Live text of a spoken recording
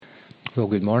Well,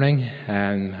 good morning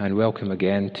and welcome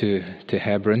again to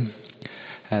Hebron.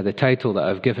 The title that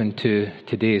I've given to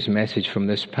today's message from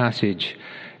this passage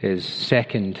is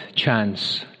Second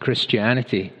Chance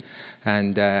Christianity.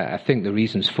 And I think the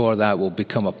reasons for that will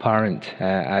become apparent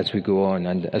as we go on.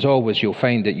 And as always, you'll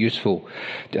find it useful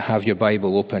to have your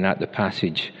Bible open at the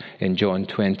passage in John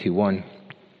 21.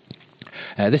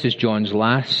 This is John's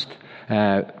last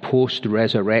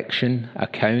post-resurrection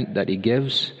account that he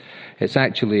gives. It's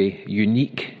actually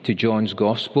unique to John's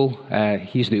Gospel.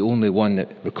 He's the only one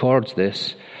that records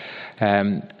this.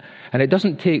 And it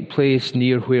doesn't take place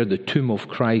near where the tomb of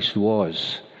Christ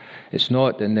was. It's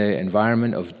not in the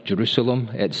environment of Jerusalem.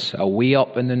 It's away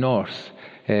up in the north.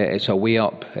 It's away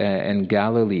up in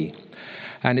Galilee.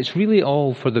 And it's really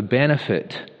all for the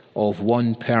benefit of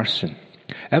one person.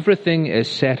 Everything is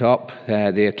set up.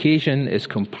 The occasion is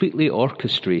completely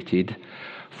orchestrated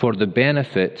for the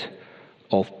benefit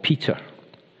of Peter.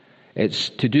 It's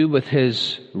to do with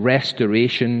his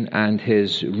restoration and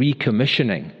his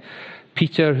recommissioning.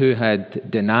 Peter, who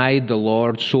had denied the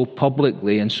Lord so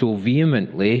publicly and so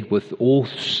vehemently with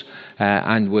oaths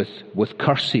and with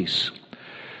curses.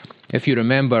 If you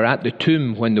remember, at the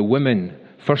tomb, when the women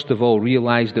first of all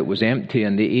realized it was empty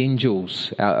and the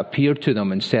angels appeared to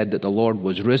them and said that the Lord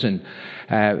was risen,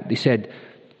 they said,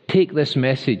 "Take this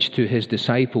message to his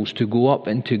disciples to go up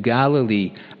into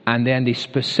Galilee," and then they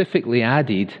specifically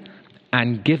added,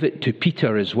 "and give it to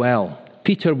Peter as well."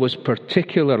 Peter was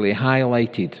particularly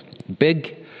highlighted.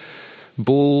 Big,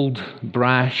 bold,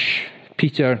 brash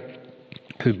Peter,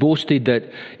 who boasted that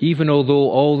even although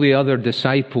all the other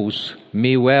disciples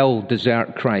may well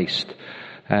desert Christ,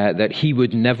 that he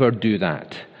would never do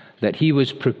that. That he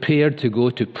was prepared to go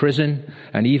to prison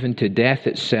and even to death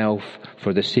itself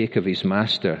for the sake of his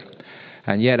master.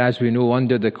 And yet, as we know,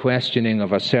 under the questioning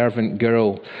of a servant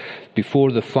girl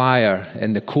before the fire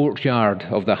in the courtyard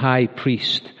of the high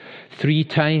priest, 3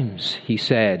 times he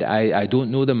said, I don't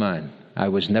know the man. I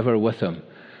was never with him.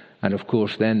 And of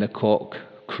course, then the cock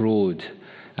crowed.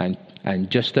 And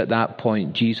just at that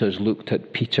point, Jesus looked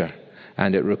at Peter,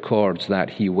 and it records that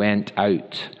he went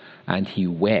out and he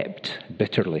wept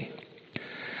bitterly.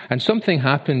 And something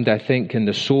happened, I think, in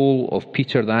the soul of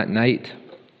Peter that night.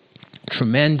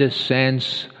 Tremendous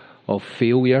sense of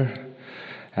failure,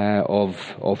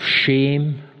 of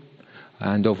shame,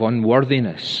 and of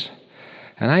unworthiness.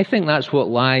 And I think that's what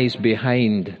lies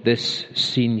behind this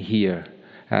scene here.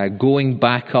 Going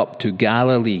back up to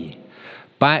Galilee,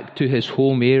 back to his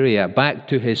home area, back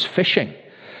to his fishing,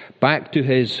 back to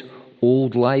his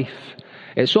old life.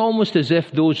 It's almost as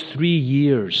if those 3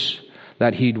 years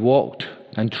that he'd walked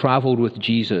and traveled with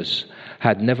Jesus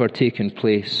had never taken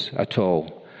place at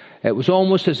all. It was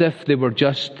almost as if they were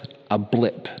just a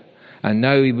blip. And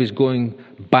now he was going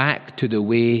back to the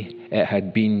way it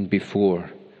had been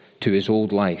before, to his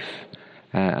old life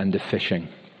and the fishing.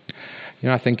 You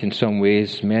know, I think in some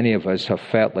ways many of us have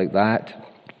felt like that.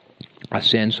 A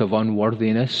sense of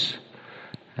unworthiness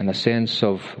and a sense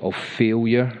of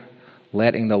failure,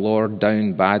 letting the Lord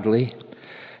down badly,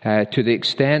 to the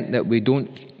extent that we don't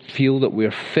feel that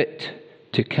we're fit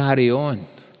to carry on.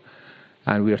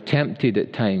 And we're tempted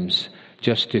at times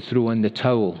just to throw in the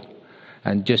towel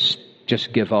and just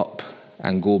give up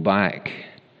and go back.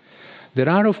 There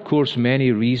are, of course,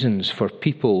 many reasons for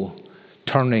people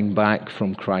turning back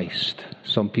from Christ.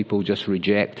 Some people just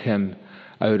reject him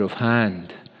out of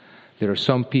hand. There are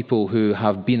some people who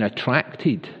have been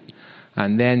attracted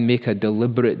and then make a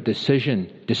deliberate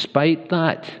decision, despite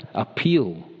that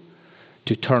appeal,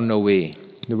 to turn away.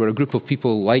 There were a group of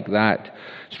people like that.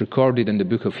 It's recorded in the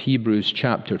book of Hebrews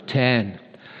chapter 10.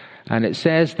 And it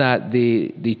says that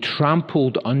they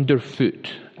trampled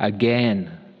underfoot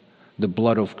again the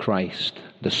blood of Christ,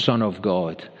 the Son of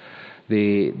God.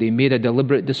 They made a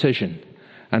deliberate decision.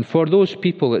 And for those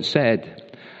people it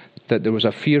said that there was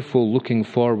a fearful looking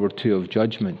forward to of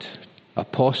judgment.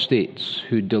 Apostates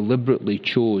who deliberately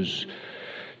chose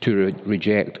to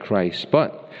reject Christ.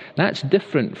 But that's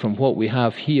different from what we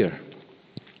have here.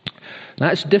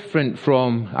 That's different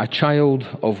from a child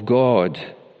of God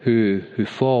who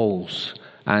falls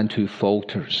and who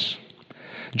falters.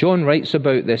 John writes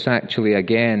about this actually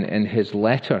again in his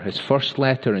letter, his first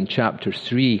letter in chapter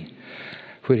 3,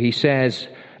 where he says,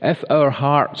 "If our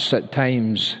hearts at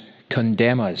times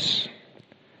condemn us,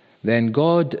 then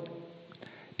God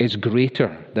is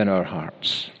greater than our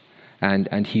hearts,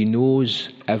 and he knows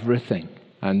everything,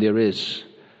 and there is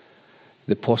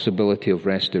the possibility of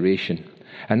restoration."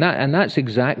 And that's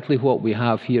exactly what we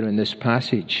have here in this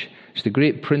passage. It's the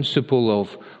great principle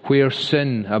of where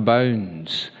sin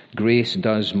abounds, grace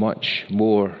does much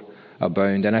more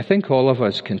abound. And I think all of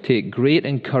us can take great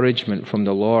encouragement from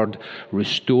the Lord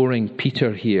restoring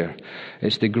Peter here.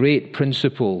 It's the great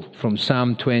principle from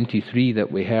Psalm 23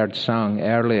 that we heard sung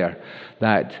earlier,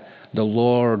 that the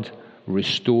Lord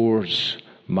restores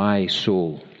my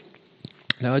soul.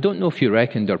 Now, I don't know if you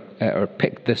reckoned or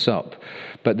picked this up,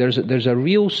 but there's a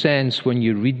real sense when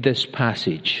you read this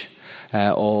passage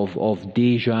of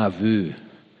deja vu.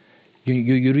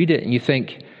 You read it and you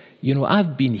think,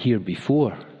 I've been here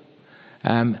before.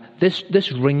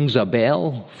 This rings a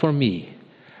bell for me.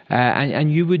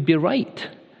 And you would be right.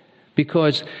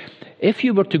 Because if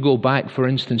you were to go back, for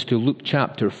instance, to Luke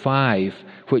chapter 5,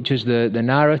 which is the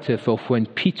narrative of when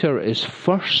Peter is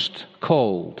first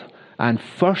called and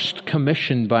first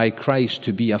commissioned by Christ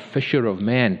to be a fisher of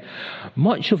men,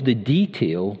 much of the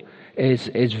detail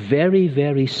is very,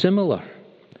 very similar.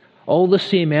 All the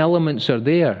same elements are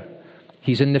there.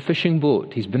 He's in the fishing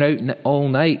boat. He's been out all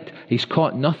night. He's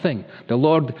caught nothing. The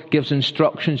Lord gives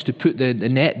instructions to put the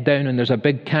net down and there's a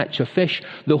big catch of fish.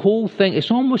 The whole thing,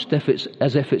 it's almost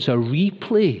as if it's a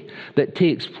replay that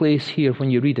takes place here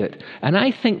when you read it. And I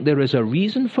think there is a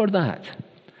reason for that.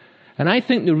 And I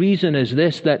think the reason is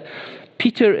this, that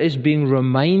Peter is being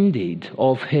reminded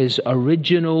of his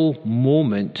original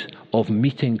moment of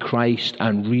meeting Christ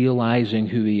and realizing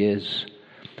who he is.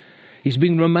 He's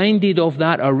being reminded of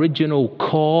that original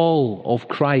call of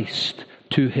Christ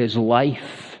to his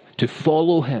life, to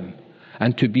follow him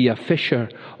and to be a fisher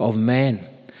of men.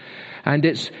 And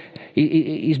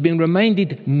he's being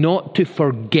reminded not to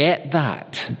forget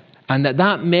that. And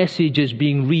that message is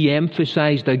being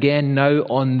re-emphasized again now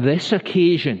on this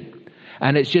occasion.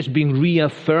 And it's just being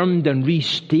reaffirmed and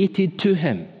restated to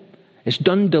him. It's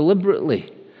done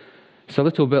deliberately. It's a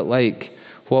little bit like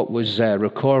what was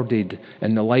recorded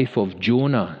in the life of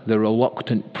Jonah, the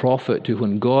reluctant prophet who,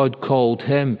 when God called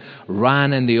him,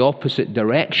 ran in the opposite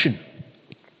direction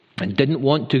and didn't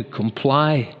want to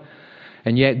comply.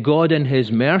 And yet God in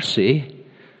his mercy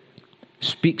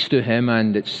speaks to him,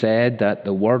 and it's said that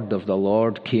the word of the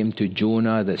Lord came to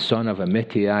Jonah, the son of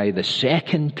Amittai, the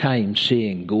second time,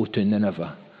 saying, "Go to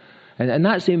Nineveh." And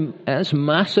that's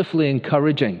massively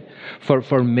encouraging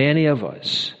for many of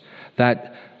us,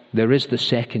 that there is the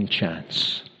second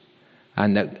chance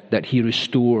and that he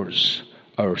restores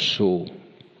our soul.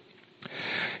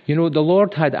 The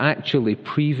Lord had actually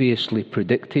previously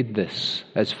predicted this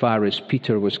as far as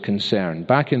Peter was concerned.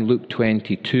 Back in Luke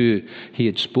 22, he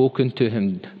had spoken to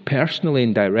him personally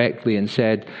and directly and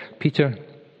said, "Peter,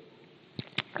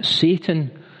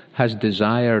 Satan has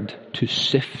desired to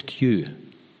sift you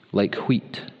like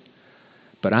wheat,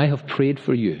 but I have prayed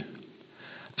for you.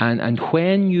 And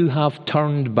when you have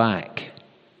turned back,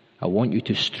 I want you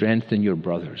to strengthen your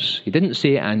brothers." He didn't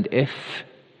say, "and if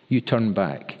you turn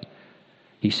back."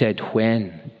 He said,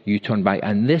 "when you turn back."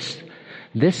 And this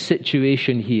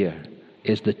situation here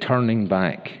is the turning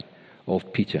back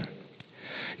of Peter.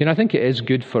 I think it is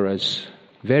good for us,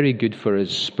 very good for us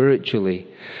spiritually,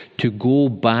 to go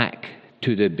back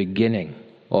to the beginning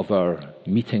of our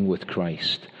meeting with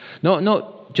Christ.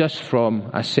 Not just from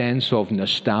a sense of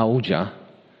nostalgia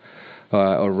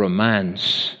or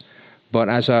romance, but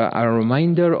as a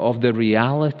reminder of the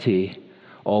reality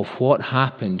of what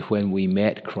happened when we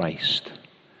met Christ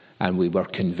and we were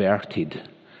converted,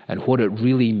 and what it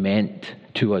really meant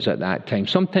to us at that time.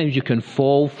 Sometimes you can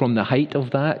fall from the height of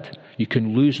that. You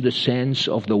can lose the sense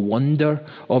of the wonder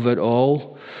of it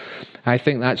all. I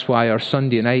think that's why our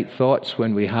Sunday night thoughts,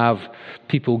 when we have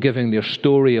people giving their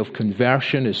story of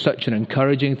conversion, is such an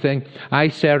encouraging thing. I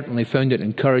certainly found it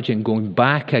encouraging going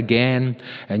back again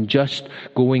and just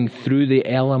going through the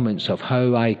elements of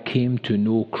how I came to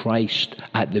know Christ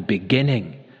at the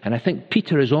beginning. And I think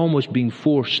Peter is almost being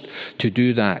forced to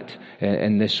do that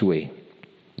in this way.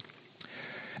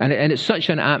 And it's such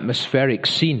an atmospheric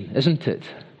scene, isn't it?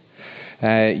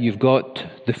 You've got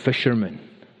the fishermen,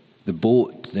 the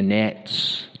boat, the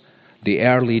nets, the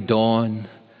early dawn,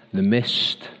 the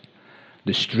mist,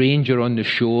 the stranger on the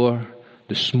shore,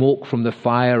 the smoke from the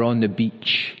fire on the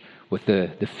beach with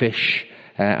the fish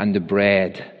and the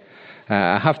bread.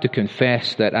 I have to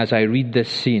confess that as I read this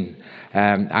scene,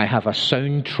 I have a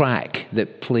soundtrack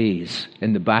that plays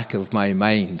in the back of my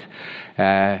mind.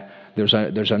 There's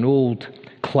an old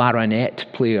clarinet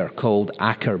player called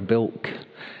Acker Bilk,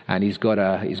 and he's got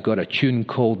a tune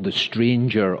called "The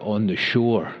Stranger on the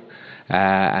Shore,"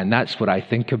 and that's what I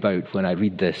think about when I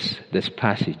read this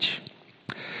passage.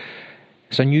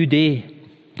 It's a new day.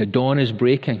 The dawn is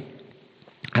breaking.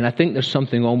 And I think there's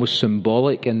something almost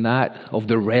symbolic in that, of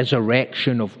the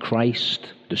resurrection of Christ,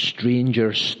 the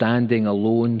stranger standing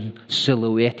alone,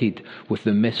 silhouetted with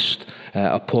the mist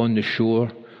upon the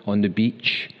shore, on the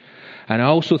beach. And I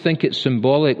also think it's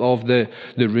symbolic of the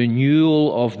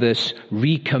renewal of this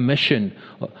recommission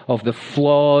of the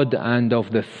flawed and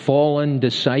of the fallen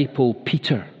disciple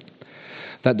Peter.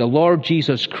 That the Lord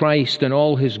Jesus Christ in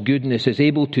all his goodness is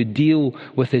able to deal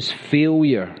with his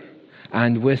failure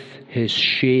and with his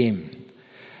shame.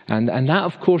 And that,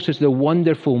 of course, is the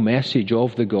wonderful message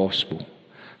of the gospel.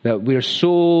 That we're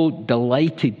so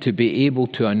delighted to be able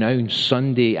to announce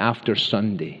Sunday after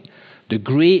Sunday. The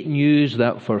great news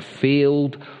that for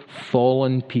failed,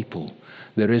 fallen people,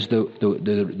 there is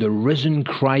the risen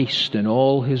Christ in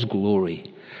all his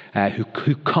glory,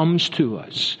 who comes to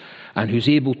us and who's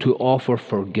able to offer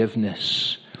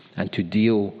forgiveness and to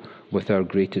deal with our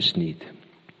greatest need.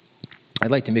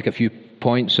 I'd like to make a few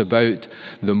points about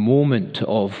the moment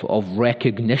of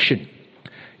recognition.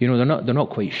 You know, they're not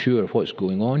quite sure what's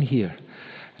going on here.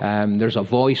 There's a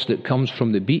voice that comes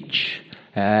from the beach.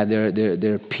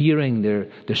 They're peering,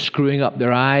 they're screwing up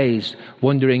their eyes,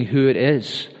 wondering who it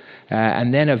is.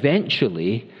 And then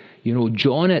eventually,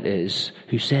 John it is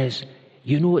who says,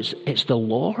 it's the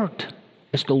Lord.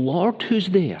 It's the Lord who's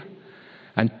there.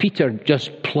 And Peter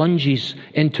just plunges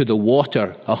into the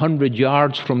water 100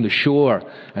 yards from the shore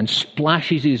and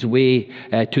splashes his way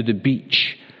to the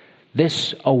beach.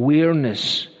 This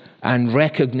awareness and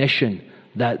recognition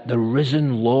that the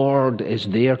risen Lord is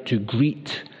there to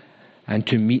greet and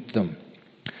to meet them.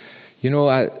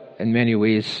 In many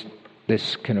ways,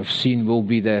 this kind of scene will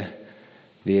be the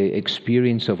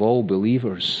experience of all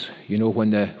believers.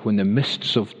 When the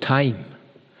mists of time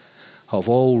have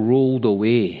all rolled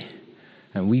away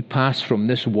and we pass from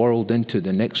this world into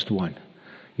the next one,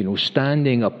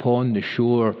 standing upon the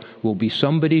shore will be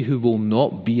somebody who will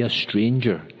not be a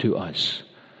stranger to us.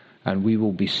 And we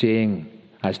will be saying,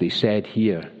 as they said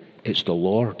here, it's the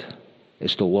Lord.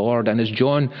 It's the Lord. And as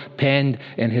John penned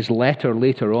in his letter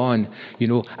later on,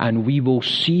 and we will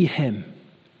see him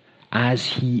as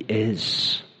he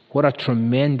is. What a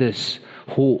tremendous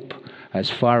hope as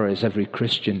far as every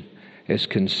Christian is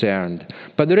concerned.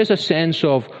 But there is a sense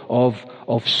of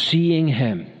seeing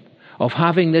him, of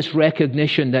having this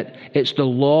recognition that it's the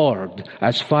Lord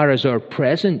as far as our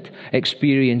present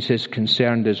experience is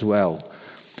concerned as well.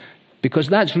 Because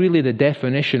that's really the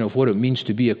definition of what it means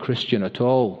to be a Christian at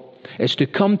all. It's to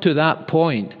come to that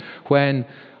point when,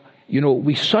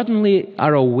 we suddenly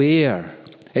are aware.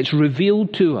 It's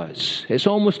revealed to us. It's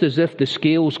almost as if the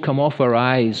scales come off our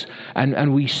eyes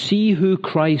and we see who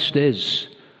Christ is.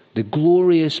 The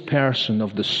glorious person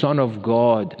of the Son of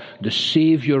God, the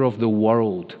Savior of the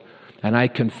world. And I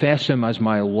confess him as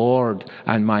my Lord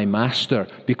and my Master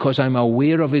because I'm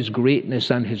aware of his greatness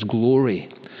and his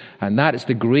glory. And that is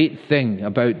the great thing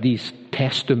about these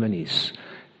testimonies.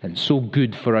 And so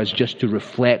good for us just to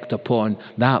reflect upon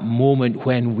that moment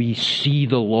when we see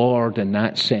the Lord in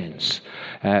that sense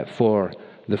for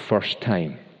the first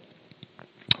time.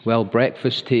 Well,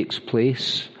 breakfast takes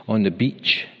place on the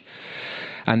beach.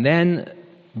 And then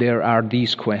there are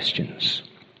these questions.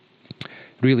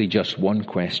 Really just one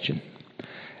question.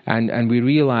 And we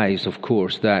realize, of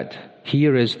course, that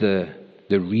here is the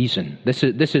reason. This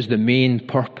is the main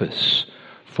purpose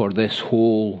for this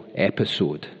whole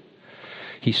episode.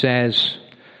 He says,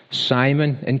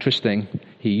 Simon, interesting,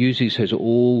 he uses his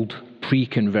old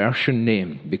pre-conversion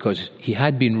name because he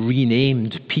had been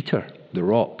renamed Peter, the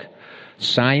rock.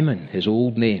 Simon, his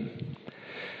old name.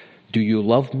 Do you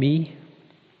love me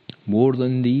more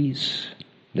than these?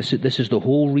 This is the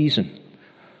whole reason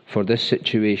for this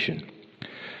situation.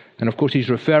 And of course, he's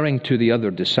referring to the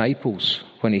other disciples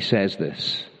when he says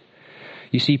this.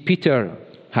 You see, Peter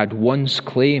had once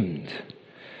claimed,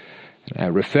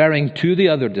 referring to the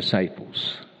other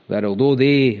disciples, that although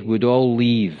they would all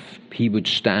leave, he would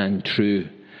stand true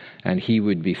and he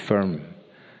would be firm.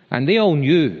 And they all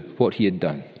knew what he had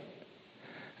done.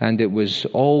 And it was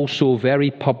all so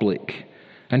very public.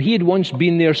 And he had once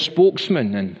been their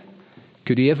spokesman, and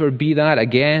could he ever be that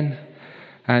again?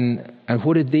 And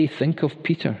what did they think of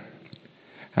Peter?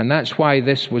 And that's why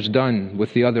this was done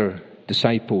with the other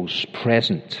disciples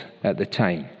present at the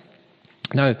time.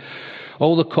 Now,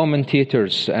 all the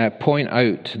commentators point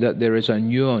out that there is a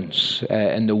nuance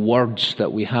in the words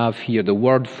that we have here, the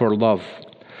word for love.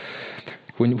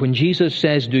 When Jesus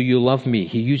says, do you love me?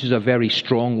 He uses a very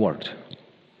strong word.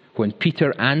 When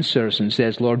Peter answers and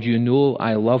says, Lord, you know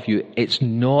I love you, it's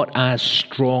not as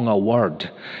strong a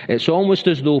word. It's almost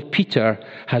as though Peter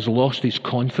has lost his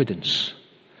confidence.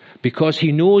 because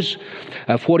he knows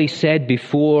of what he said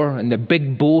before and the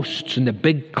big boasts and the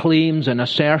big claims and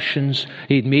assertions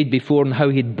he'd made before and how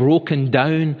he'd broken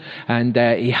down and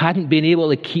he hadn't been able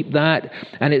to keep that.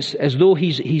 And it's as though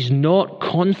he's not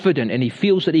confident, and he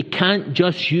feels that he can't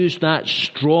just use that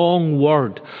strong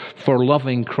word for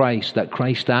loving Christ that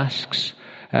Christ asks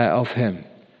of him.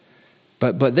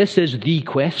 But this is the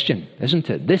question, isn't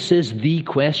it? This is the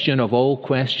question of all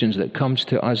questions that comes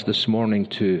to us this morning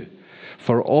too.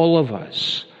 For all of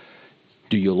us,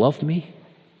 do you love me?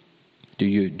 Do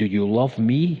you love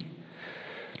me?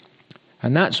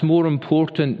 And that's more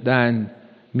important than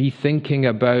me thinking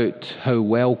about how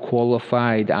well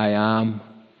qualified I am,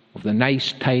 of the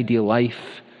nice, tidy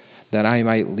life that I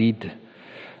might lead,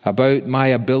 about my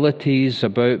abilities,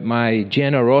 about my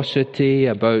generosity,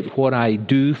 about what I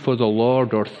do for the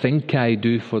Lord or think I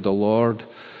do for the Lord.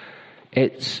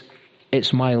 It's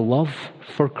my love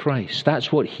for Christ.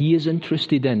 That's what he is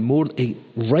interested in, more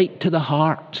right to the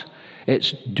heart.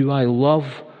 It's, do I love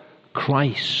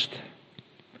Christ?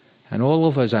 And all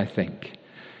of us, I think,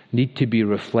 need to be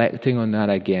reflecting on that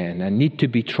again and need to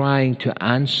be trying to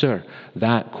answer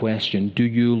that question. Do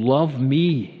you love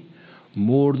me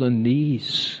more than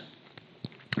these?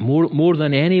 More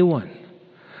than anyone?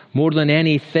 More than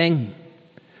anything?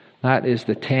 That is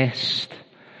the test,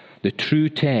 the true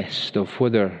test of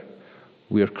whether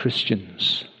we are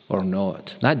Christians or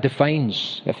not. That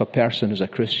defines if a person is a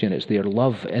Christian. It's their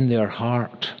love in their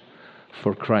heart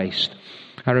for Christ.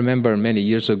 I remember many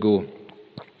years ago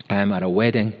at a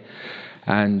wedding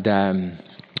and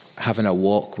having a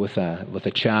walk with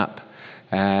a chap,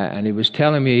 and he was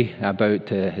telling me about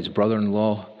his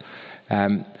brother-in-law.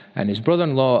 And his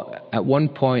brother-in-law at one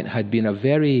point had been a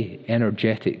very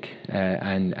energetic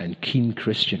and keen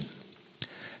Christian.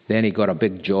 Then he got a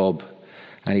big job.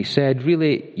 And he said,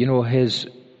 really,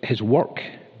 his work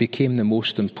became the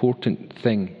most important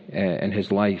thing in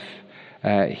his life.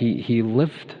 He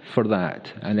lived for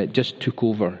that, and it just took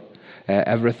over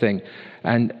everything.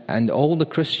 And all the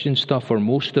Christian stuff, or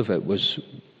most of it, was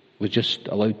just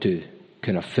allowed to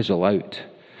kind of fizzle out.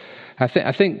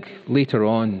 I think later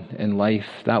on in life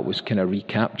that was kind of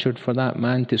recaptured for that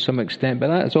man to some extent, but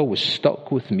that has always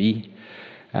stuck with me.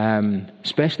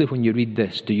 Especially when you read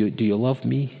this, do you love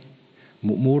me?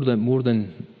 More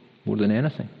than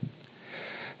anything.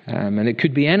 And it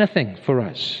could be anything for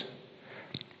us.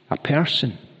 A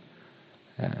person,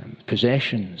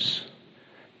 possessions,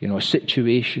 a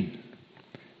situation.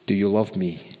 Do you love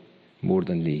me more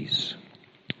than these?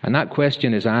 And that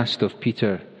question is asked of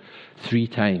Peter 3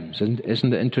 times.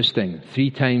 Isn't it interesting? 3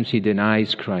 times he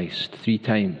denies Christ. 3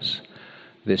 times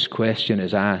this question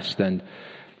is asked, and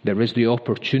there is the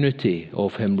opportunity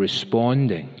of him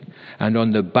responding. And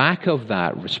on the back of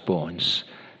that response,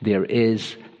 there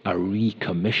is a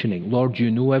recommissioning. Lord, you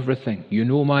know everything. You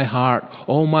know my heart,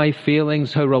 all my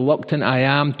failings, how reluctant I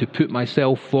am to put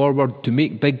myself forward, to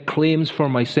make big claims for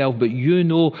myself. But you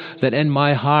know that in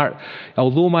my heart,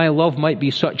 although my love might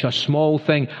be such a small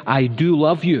thing, I do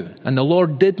love you. And the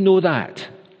Lord did know that.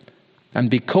 And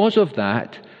because of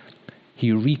that,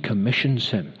 he recommissions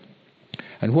him.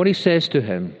 And what he says to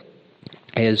him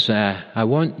is, I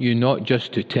want you not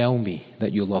just to tell me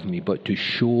that you love me, but to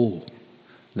show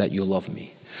that you love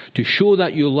me. To show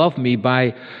that you love me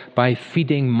by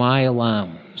feeding my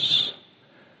lambs,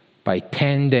 by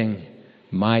tending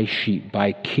my sheep,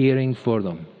 by caring for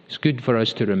them. It's good for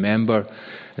us to remember,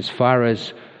 as far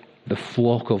as the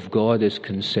flock of God is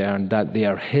concerned, that they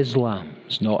are his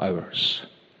lambs, not ours.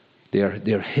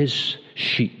 They're his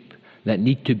sheep that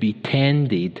need to be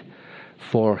tended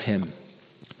for him.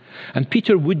 And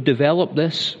Peter would develop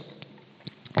this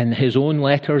in his own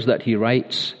letters that he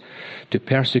writes to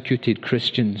persecuted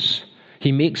Christians.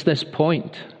 He makes this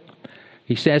point.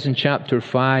 He says in chapter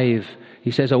 5,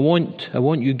 he says, I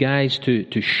want you guys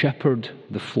to shepherd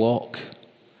the flock,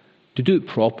 to do it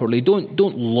properly.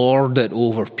 Don't lord it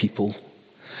over people.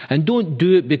 And don't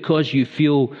do it because you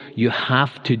feel you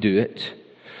have to do it.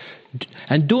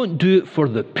 And don't do it for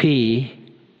the pay,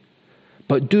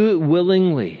 but do it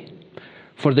willingly,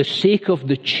 for the sake of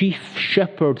the chief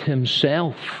shepherd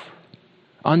himself,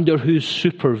 under whose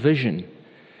supervision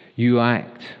you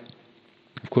act.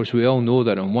 Of course, we all know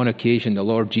that on one occasion the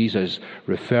Lord Jesus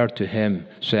referred to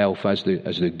himself as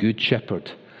the good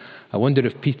shepherd. I wonder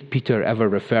if Peter ever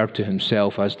referred to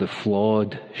himself as the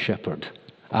flawed shepherd.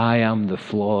 I am the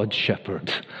flawed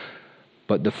shepherd,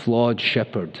 but the flawed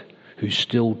shepherd who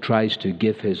still tries to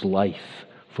give his life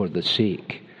for the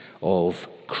sake of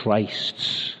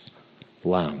Christ's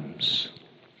lambs.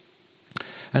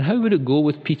 And how would it go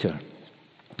with Peter?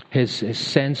 His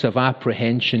sense of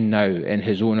apprehension now in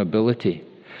his own ability.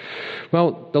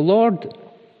 Well, the Lord,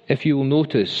 if you will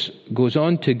notice, goes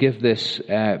on to give this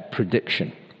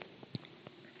prediction.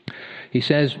 He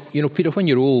says, Peter, when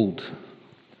you're old,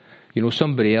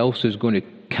 somebody else is going to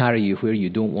carry you where you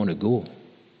don't want to go.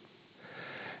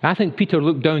 I think Peter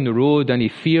looked down the road and he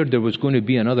feared there was going to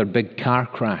be another big car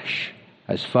crash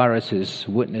as far as his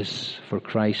witness for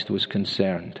Christ was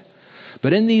concerned.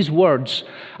 But in these words,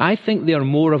 I think they are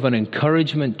more of an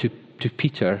encouragement to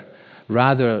Peter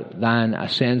rather than a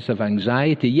sense of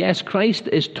anxiety. Yes, Christ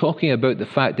is talking about the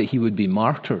fact that he would be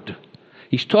martyred.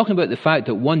 He's talking about the fact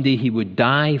that one day he would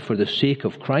die for the sake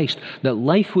of Christ, that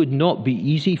life would not be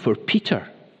easy for Peter.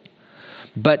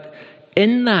 But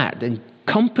in that,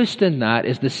 encompassed in that,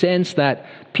 is the sense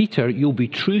that, Peter, you'll be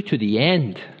true to the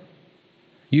end.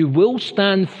 You will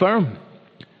stand firm.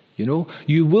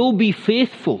 You will be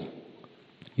faithful.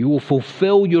 You will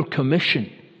fulfill your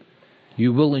commission.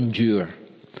 You will endure.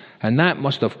 And that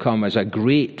must have come as a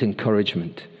great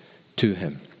encouragement to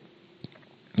him.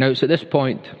 Now, it's at this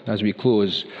point, as we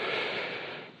close,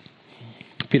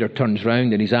 Peter turns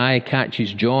round and his eye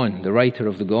catches John, the writer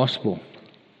of the Gospel.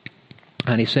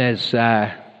 And he says,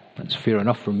 that's fair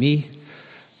enough for me.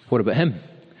 What about him?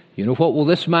 What will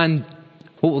this man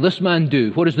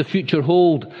do? What does the future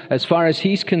hold as far as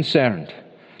he's concerned?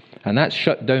 And that's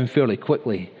shut down fairly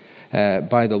quickly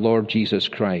by the Lord Jesus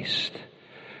Christ.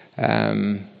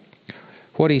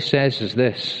 What he says is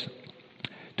this: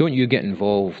 don't you get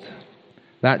involved.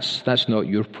 That's not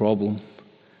your problem.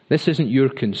 This isn't your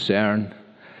concern.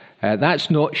 That's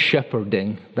not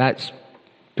shepherding. That's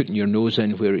putting your nose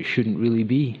in where it shouldn't really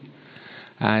be.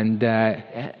 And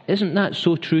isn't that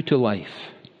so true to life?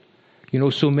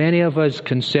 So many of us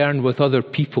concerned with other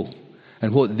people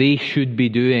and what they should be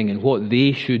doing and what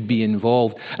they should be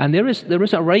involved. And there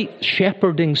is a right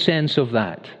shepherding sense of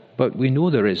that. But we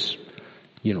know there is,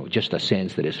 just a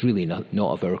sense that it's really not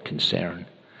of our concern.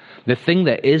 The thing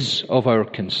that is of our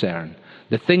concern,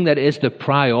 the thing that is the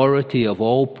priority of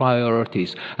all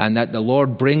priorities, and that the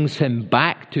Lord brings him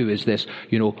back to is this,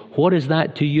 what is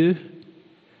that to you?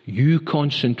 You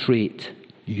concentrate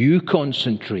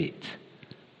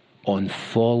on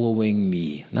following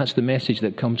me. And that's the message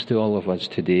that comes to all of us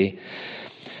today.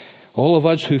 All of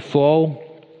us who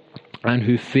fall and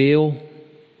who fail,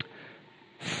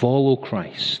 follow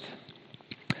Christ.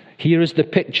 Here is the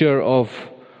picture of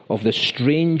the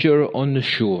stranger on the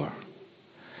shore,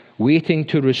 waiting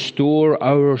to restore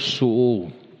our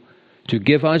soul, to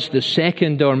give us the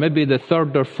second or maybe the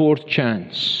third or fourth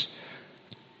chance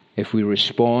if we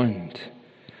respond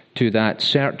to that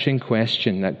searching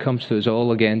question that comes to us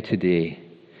all again today.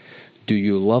 Do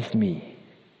you love me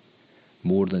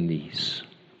more than these?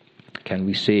 Can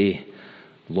we say,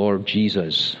 Lord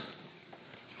Jesus,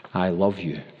 I love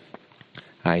you.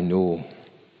 I know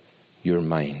you're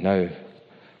mine. Now,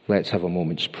 let's have a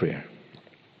moment's prayer.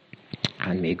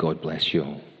 And may God bless you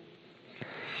all.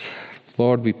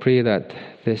 Lord, we pray that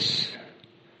this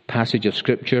passage of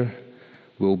Scripture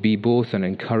will be both an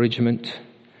encouragement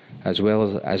as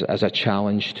well as a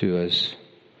challenge to us.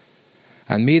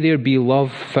 And may there be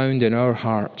love found in our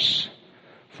hearts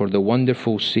for the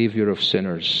wonderful Saviour of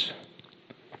sinners,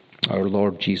 our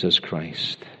Lord Jesus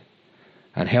Christ.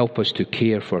 And help us to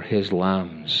care for his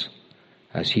lambs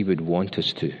as he would want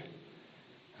us to,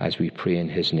 as we pray in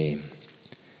his name.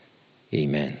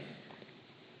 Amen.